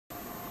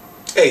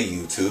Hey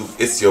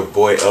YouTube, it's your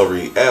boy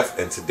LREF,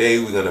 and today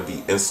we're going to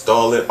be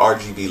installing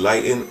RGB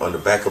lighting on the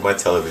back of my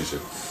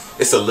television.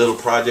 It's a little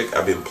project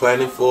I've been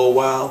planning for a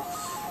while,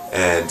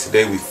 and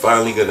today we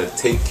finally going to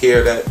take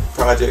care of that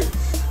project.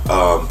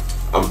 I'm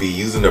going to be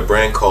using a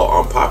brand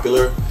called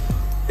UNPOPULAR.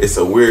 It's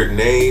a weird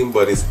name,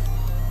 but it's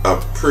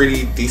a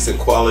pretty decent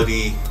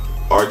quality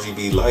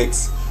RGB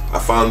lights. I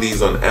found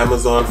these on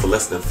Amazon for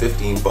less than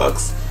 15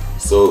 bucks,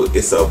 so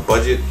it's a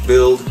budget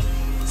build.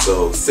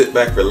 So sit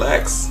back,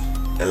 relax,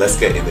 and let's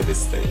get into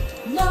this thing.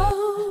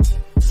 No.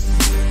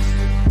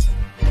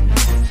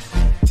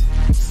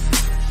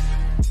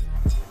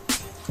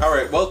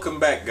 Alright, welcome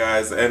back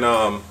guys, and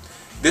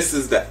this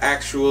is the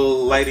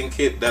actual lighting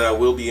kit that I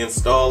will be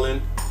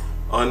installing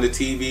on the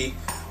TV.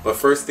 But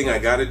first thing I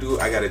gotta do,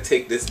 I gotta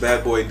take this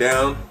bad boy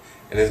down,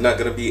 and it's not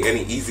gonna be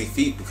any easy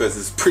feat because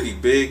it's pretty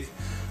big.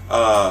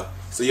 So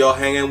y'all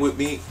hang in with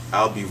me,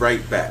 I'll be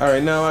right back.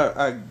 Alright, now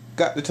I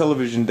got the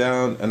television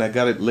down and I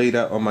got it laid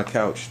out on my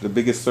couch, the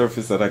biggest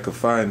surface that I could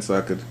find, so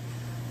I could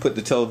put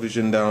the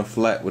television down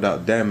flat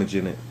without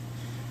damaging it.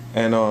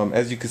 And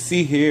as you can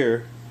see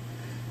here,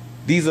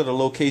 these are the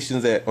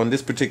locations that on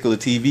this particular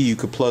TV you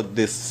could plug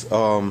this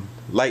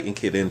lighting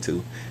kit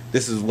into.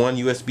 This is one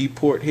USB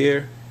port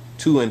here,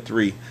 2 and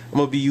 3. I'm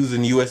gonna be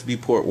using USB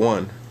port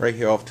 1 right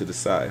here off to the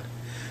side.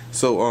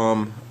 So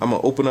I'm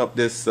gonna open up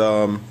this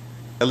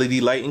LED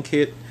lighting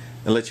kit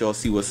and let y'all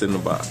see what's in the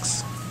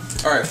box.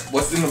 Alright,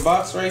 what's in the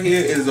box right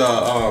here is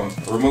a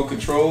remote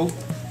control.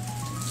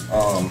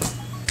 Little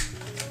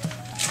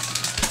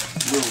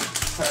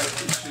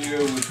package here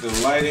with the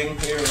lighting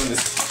here on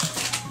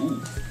this.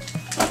 Ooh.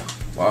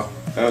 Wow,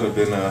 that would have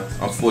been an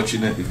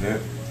unfortunate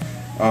event.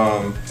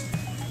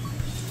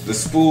 The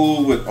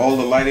spool with all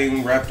the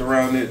lighting wrapped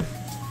around it.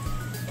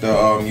 The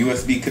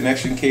USB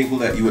connection cable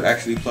that you would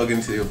actually plug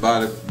into your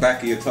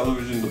back of your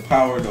television to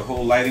power the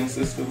whole lighting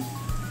system.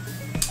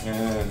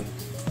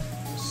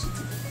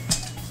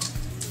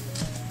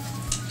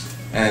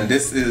 And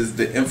this is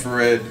the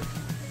infrared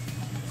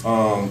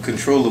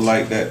controller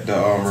light that the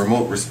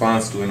remote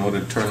responds to in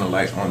order to turn the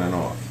light on and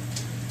off.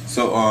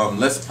 So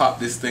let's pop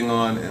this thing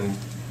on and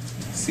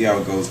see how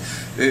it goes.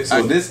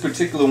 So this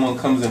particular one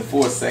comes in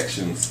 4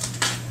 sections.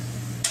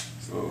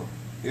 So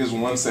here's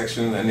one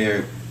section, and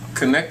they're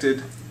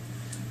connected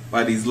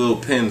by these little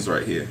pins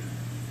right here.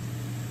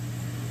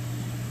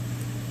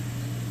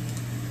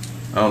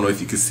 I don't know if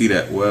you can see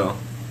that well.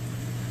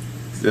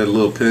 That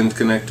little pin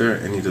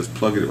connector, and you just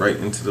plug it right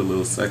into the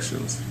little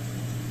sections.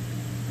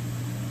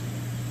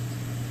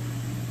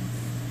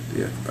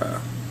 Yeah,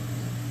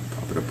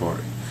 pop it apart.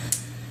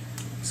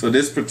 So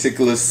this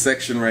particular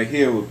section right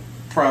here would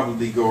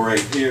probably go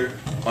right here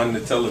on the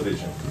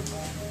television,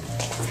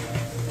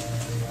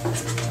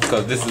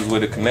 because this is where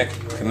the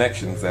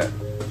connection's at.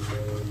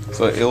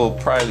 So it will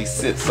probably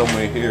sit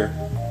somewhere here.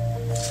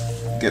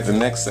 Get the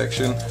next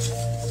section.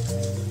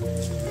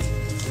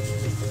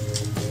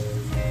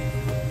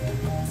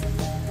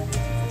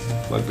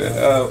 Plug that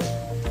out,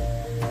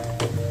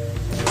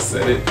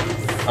 set it.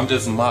 I'm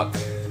just mock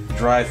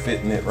dry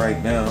fitting it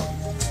right now.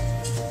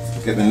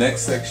 Get the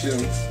next section.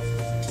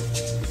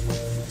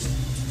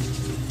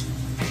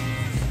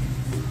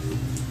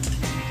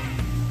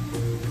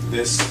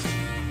 This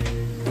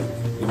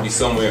will be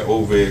somewhere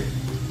over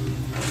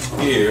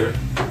here.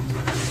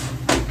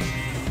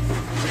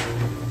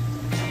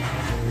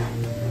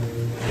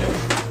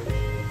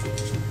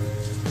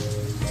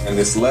 And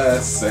this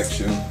last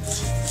section,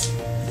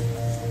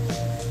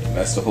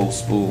 that's the whole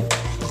spool,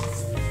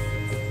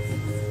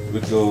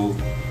 would go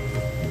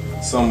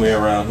somewhere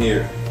around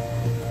here.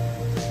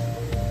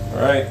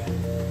 Alright.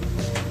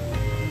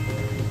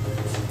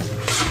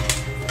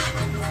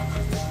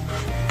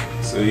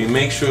 So you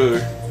make sure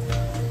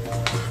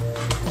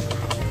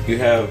you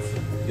have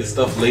your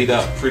stuff laid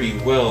out pretty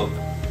well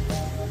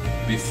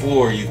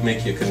before you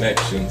make your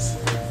connections.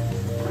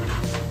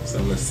 So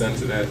I'm going to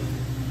center that.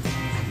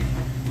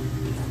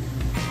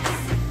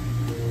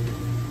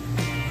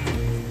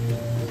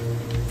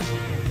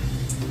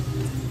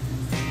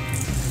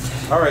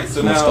 Alright,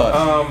 so now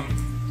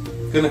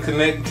I'm gonna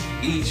connect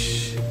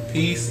each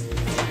piece,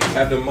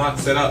 have the mock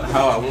set out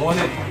how I want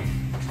it.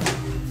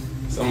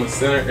 So I'm gonna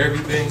center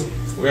everything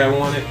where I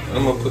want it.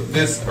 I'm gonna put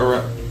this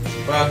around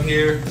about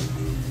here,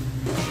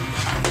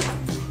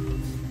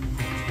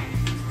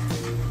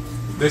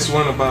 this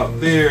one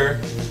about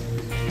there,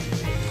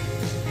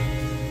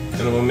 and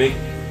I'm gonna make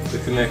the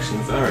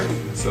connections.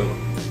 Alright, so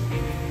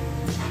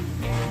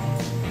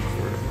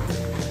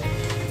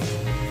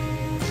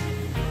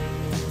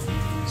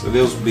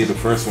those will be the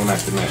first one I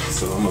connect.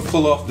 So I'm going to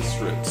pull off the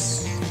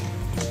strips.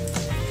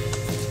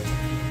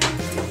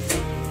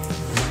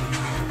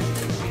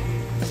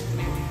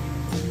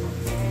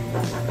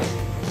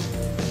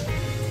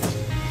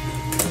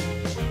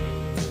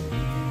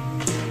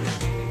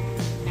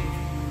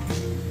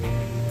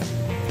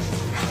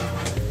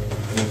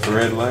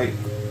 Infrared light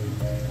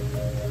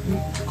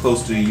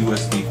close to the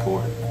USB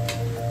port.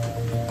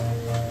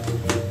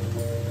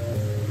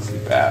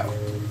 Sleep out.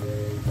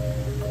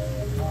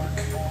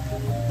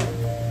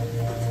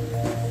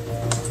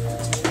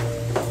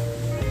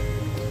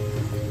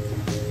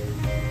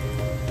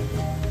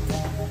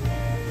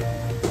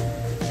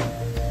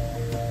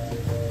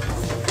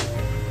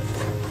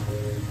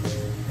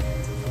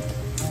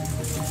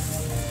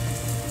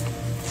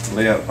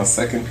 lay out my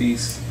second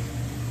piece.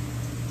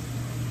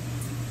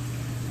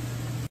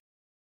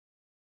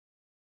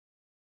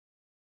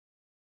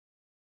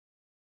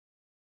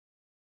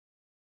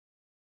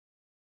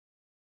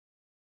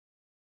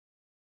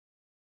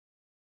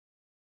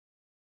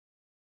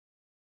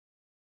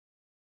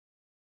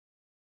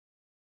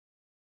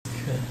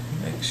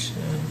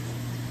 Connection.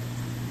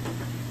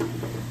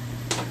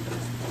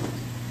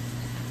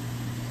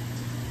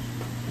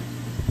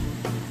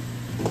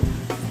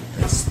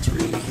 That's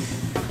 3.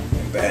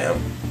 And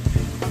bam.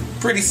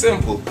 Pretty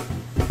simple.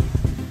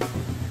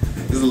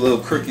 It's a little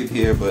crooked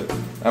here, but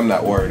I'm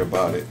not worried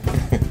about it.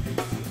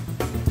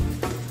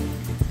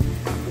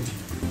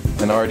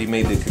 And I already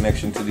made the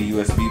connection to the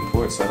USB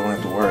port, so I don't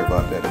have to worry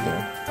about that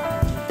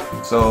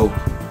again. So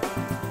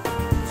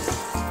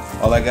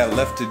all I got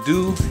left to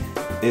do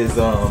is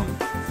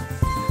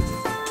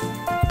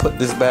put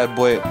this bad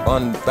boy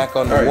back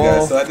on the wall. Alright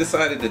guys, so I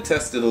decided to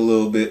test it a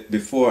little bit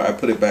before I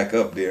put it back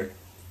up there.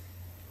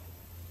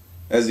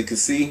 As you can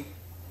see,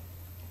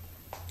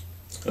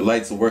 the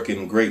lights are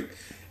working great.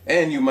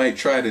 And you might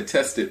try to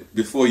test it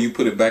before you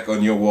put it back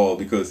on your wall,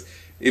 because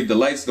if the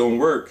lights don't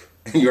work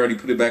and you already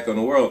put it back on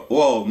the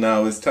wall,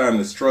 now it's time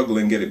to struggle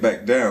and get it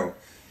back down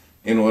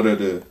in order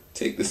to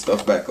take the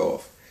stuff back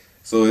off.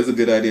 So it's a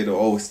good idea to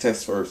always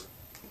test first.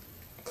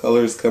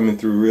 Colors coming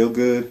through real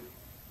good.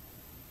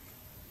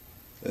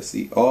 Let's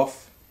see,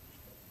 off,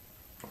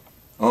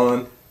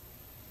 on,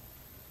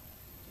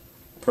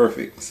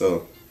 perfect.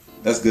 So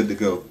that's good to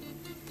go.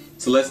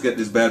 So let's get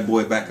this bad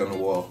boy back on the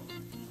wall.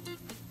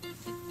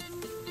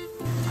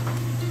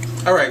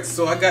 Alright,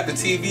 so I got the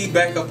TV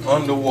back up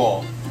on the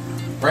wall.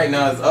 Right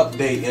now it's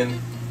updating,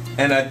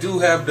 and I do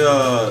have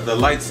the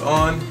lights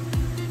on,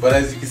 but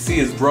as you can see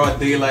it's broad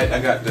daylight.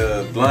 I got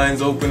the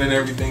blinds open and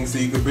everything, so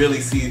you can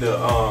barely see the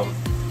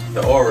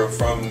aura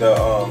from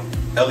the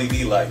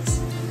LED lights.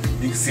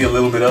 You can see a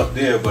little bit up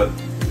there, but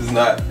there's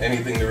not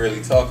anything to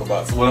really talk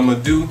about. So what I'm gonna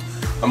do,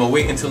 I'm gonna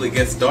wait until it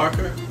gets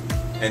darker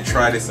and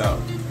try this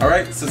out.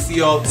 Alright, so see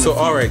y'all. So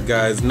alright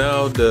guys,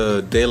 now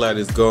the daylight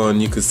is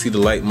gone. You can see the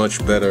light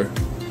much better.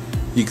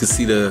 You can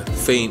see the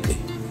faint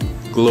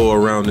glow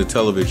around the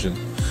television.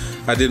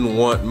 I didn't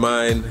want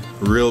mine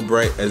real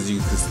bright as you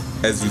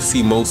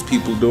see most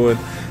people doing.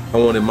 I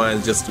wanted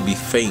mine just to be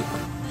faint.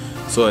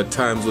 So at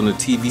times when the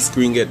TV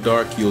screen get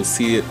dark, you'll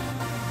see it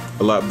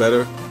a lot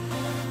better.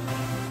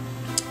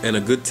 And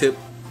a good tip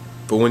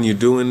for when you're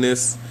doing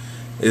this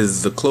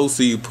is the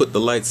closer you put the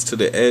lights to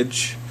the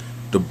edge,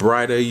 the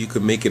brighter you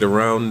could make it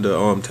around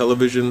the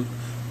television.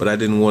 But I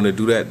didn't want to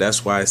do that.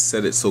 That's why I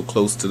set it so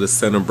close to the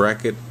center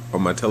bracket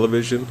on my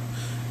television,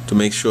 to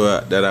make sure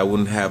that I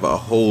wouldn't have a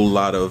whole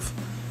lot of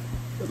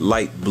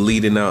light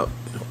bleeding out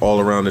all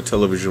around the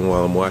television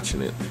while I'm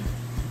watching it.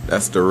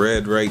 That's the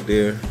red right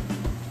there.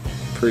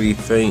 Pretty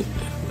faint.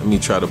 Let me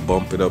try to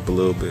bump it up a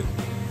little bit.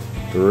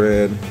 The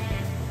red,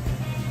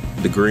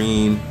 the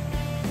green,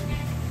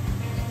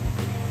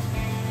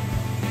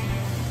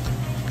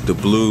 the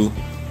blue,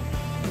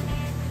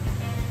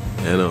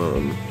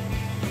 and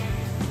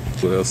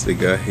what else they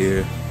got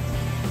here?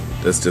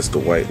 That's just the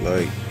white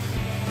light.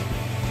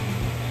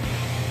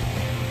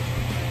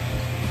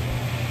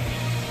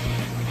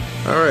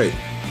 Alright,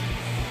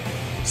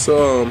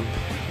 so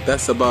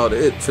that's about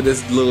it for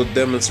this little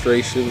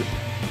demonstration.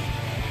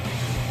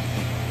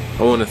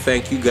 I want to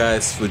thank you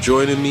guys for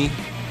joining me.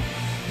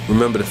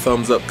 Remember to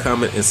thumbs up,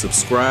 comment, and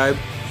subscribe.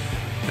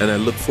 And I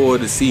look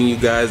forward to seeing you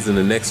guys in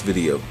the next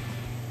video.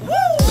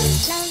 Woo!